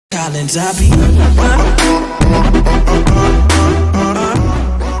islands I be.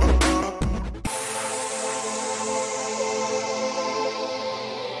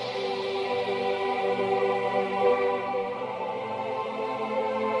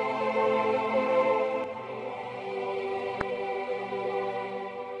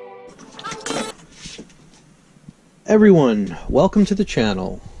 Everyone, welcome to the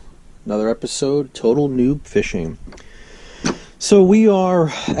channel. Another episode, Total Noob Fishing. So we are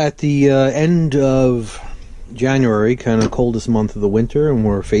at the end of January, kind of coldest month of the winter, and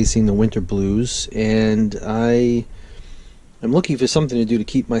we're facing the winter blues, and I am looking for something to do to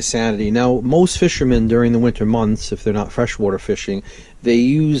keep my sanity. Now, most fishermen during the winter months, if they're not freshwater fishing, they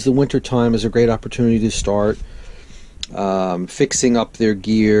use the winter time as a great opportunity to start fixing up their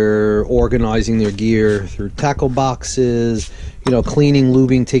gear, organizing their gear through tackle boxes, cleaning,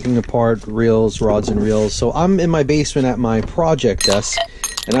 lubing, taking apart reels, rods and reels. So I'm in my basement at my project desk,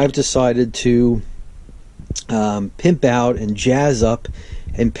 and I've decided to pimp out and jazz up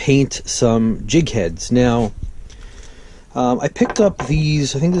and paint some jig heads. Now, I picked up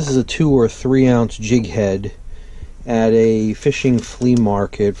these, I think this is a 2 or 3 ounce jig head at a fishing flea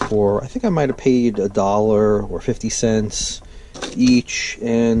market for, I think I might have paid $1 or 50 cents each.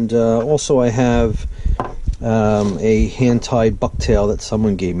 And also I have a hand-tied bucktail that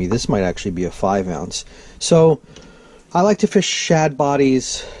someone gave me. This might actually be a 5 ounce. So I like to fish shad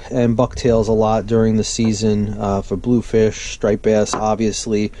bodies and bucktails a lot during the season for bluefish, striped bass,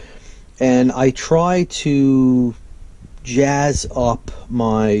 obviously. And I try to jazz up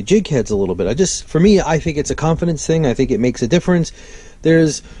my jig heads a little bit. For me, I think it's a confidence thing. I think it makes a difference.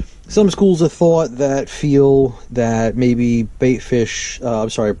 There's some schools of thought that feel that maybe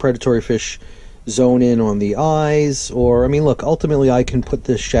predatory fish zone in on the eyes, or, look, ultimately I can put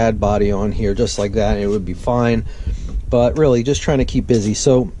this shad body on here just like that and it would be fine, but really just trying to keep busy.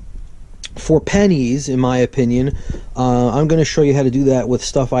 So for pennies, in my opinion, I'm going to show you how to do that with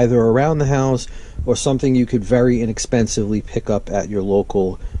stuff either around the house or something you could very inexpensively pick up at your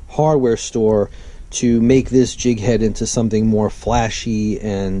local hardware store to make this jig head into something more flashy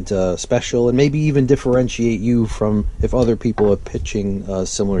and special, and maybe even differentiate you from if other people are pitching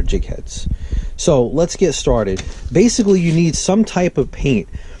similar jig heads. So let's get started. Basically, you need some type of paint.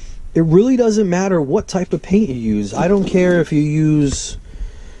 It really doesn't matter what type of paint you use. I don't care if you use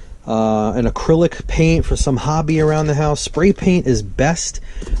an acrylic paint for some hobby around the house. Spray paint is best.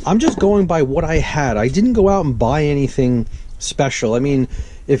 I'm just going by what I had. I didn't go out and buy anything special.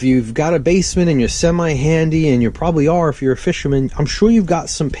 If you've got a basement and you're semi-handy, and you probably are if you're a fisherman, I'm sure you've got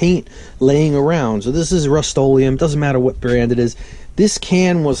some paint laying around. So this is Rust-Oleum. Doesn't matter what brand it is. This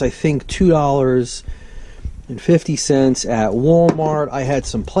can was, I think, $2.50 at Walmart. I had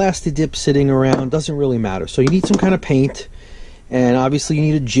some Plasti Dip sitting around. Doesn't really matter. So you need some kind of paint. And obviously you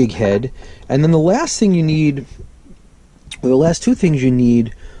need a jig head. And then the last thing you need, or the last two things you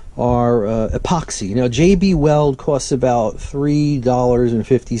need, are epoxy. Now, JB Weld costs about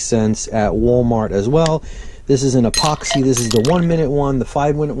 $3.50 at Walmart as well. This is an epoxy. This is the 1 minute one. The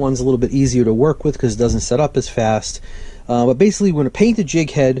 5 minute one's a little bit easier to work with because it doesn't set up as fast. But basically, we're going to paint the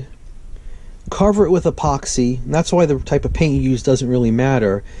jig head, cover it with epoxy, and that's why the type of paint you use doesn't really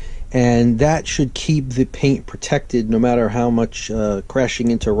matter. And that should keep the paint protected no matter how much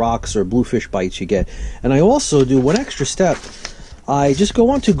crashing into rocks or bluefish bites you get. And I also do one extra step. I just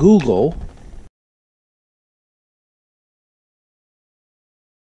go onto Google,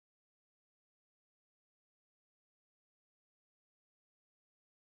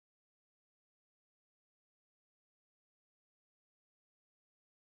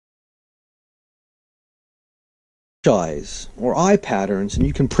 eyes or eye patterns, and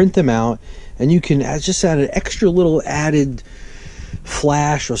you can print them out, and you can just add an extra little added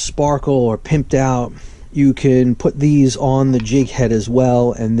flash or sparkle or pimped out. You can put these on the jig head as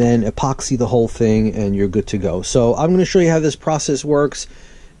well, and then epoxy the whole thing, and you're good to go. So I'm going to show you how this process works.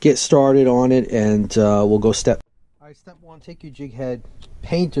 Get started on it, and we'll go step. All right, step one: take your jig head,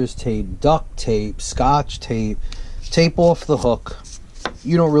 painter's tape, duct tape, scotch tape, tape off the hook.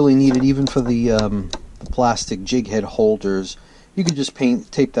 You don't really need it even for the plastic jig head holders. You can just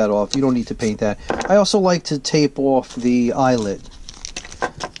tape that off. You don't need to paint that. I also like to tape off the eyelet.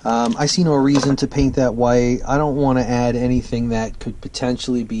 I see no reason to paint that white. I don't want to add anything that could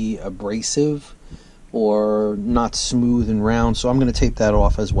potentially be abrasive or not smooth and round, so I'm going to tape that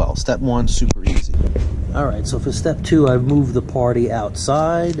off as well. Step one, super easy. Alright, so for step two, I've moved the party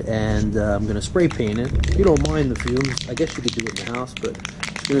outside, and I'm going to spray paint it. If you don't mind the fumes, I guess you could do it in the house, but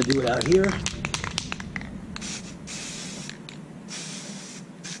I'm going to do it out here.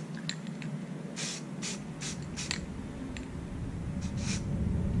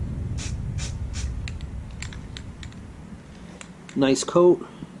 Nice coat.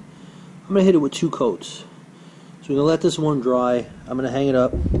 I'm going to hit it with 2 coats. So we're going to let this one dry. I'm going to hang it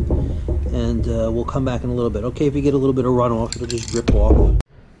up, and we'll come back in a little bit. Okay, if you get a little bit of runoff, it'll just drip off.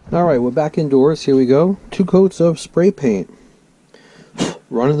 Alright, we're back indoors. Here we go. 2 coats of spray paint.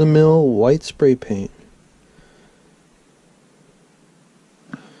 Run-of-the-mill white spray paint.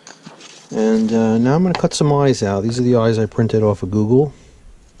 And now I'm going to cut some eyes out. These are the eyes I printed off of Google.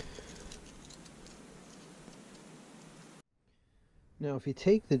 Now if you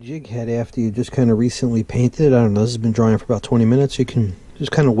take the jig head after you just kind of recently painted it, I don't know, this has been drying for about 20 minutes, you can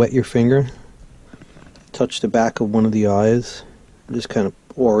just kind of wet your finger, touch the back of one of the eyes, just kind of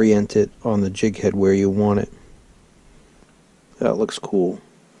orient it on the jig head where you want it. That looks cool.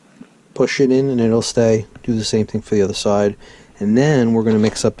 Push it in and it'll stay. Do the same thing for the other side. And then we're going to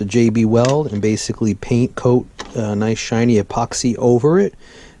mix up the JB Weld and basically paint coat nice shiny epoxy over it.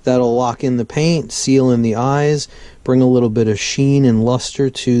 That'll lock in the paint, seal in the eyes, bring a little bit of sheen and luster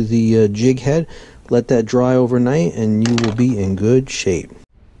to the jig head. Let that dry overnight and you will be in good shape.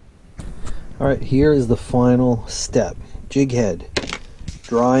 Alright, here is the final step. Jig head.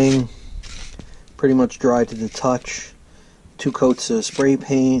 Drying. Pretty much dry to the touch. 2 coats of spray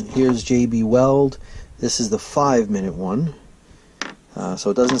paint. Here's JB Weld. This is the 5-minute one.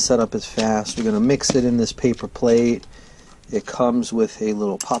 So it doesn't set up as fast. We're going to mix it in this paper plate. It comes with a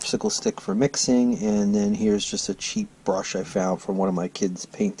little popsicle stick for mixing, and then here's just a cheap brush I found from one of my kids'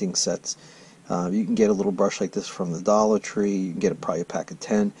 painting sets. You can get a little brush like this from the Dollar Tree. You can get probably a pack of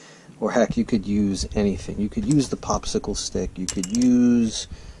 10, or heck, you could use anything. You could use the popsicle stick. You could use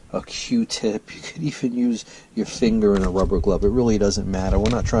a Q-tip. You could even use your finger in a rubber glove. It really doesn't matter. We're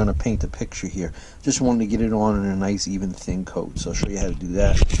not trying to paint a picture here. Just wanted to get it on in a nice, even, thin coat. So I'll show you how to do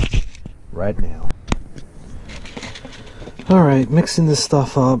that right now. Alright, mixing this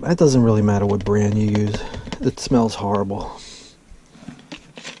stuff up. It doesn't really matter what brand you use. It smells horrible.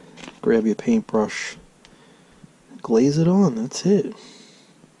 Grab your paintbrush. Glaze it on. That's it.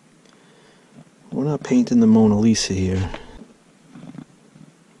 We're not painting the Mona Lisa here.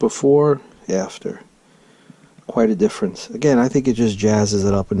 Before, after. Quite a difference. Again, I think it just jazzes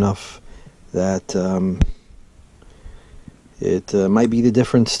it up enough that it might be the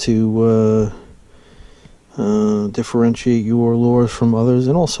difference to differentiate your lures from others,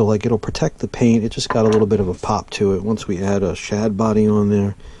 and also like it'll protect the paint. It just got a little bit of a pop to it. Once we add a shad body on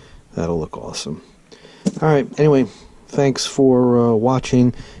there, that'll look awesome. Alright, anyway, thanks for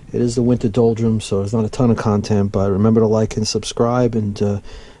watching. It is the winter doldrums, so there's not a ton of content, but remember to like and subscribe, and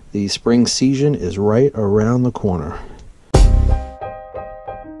the spring season is right around the corner.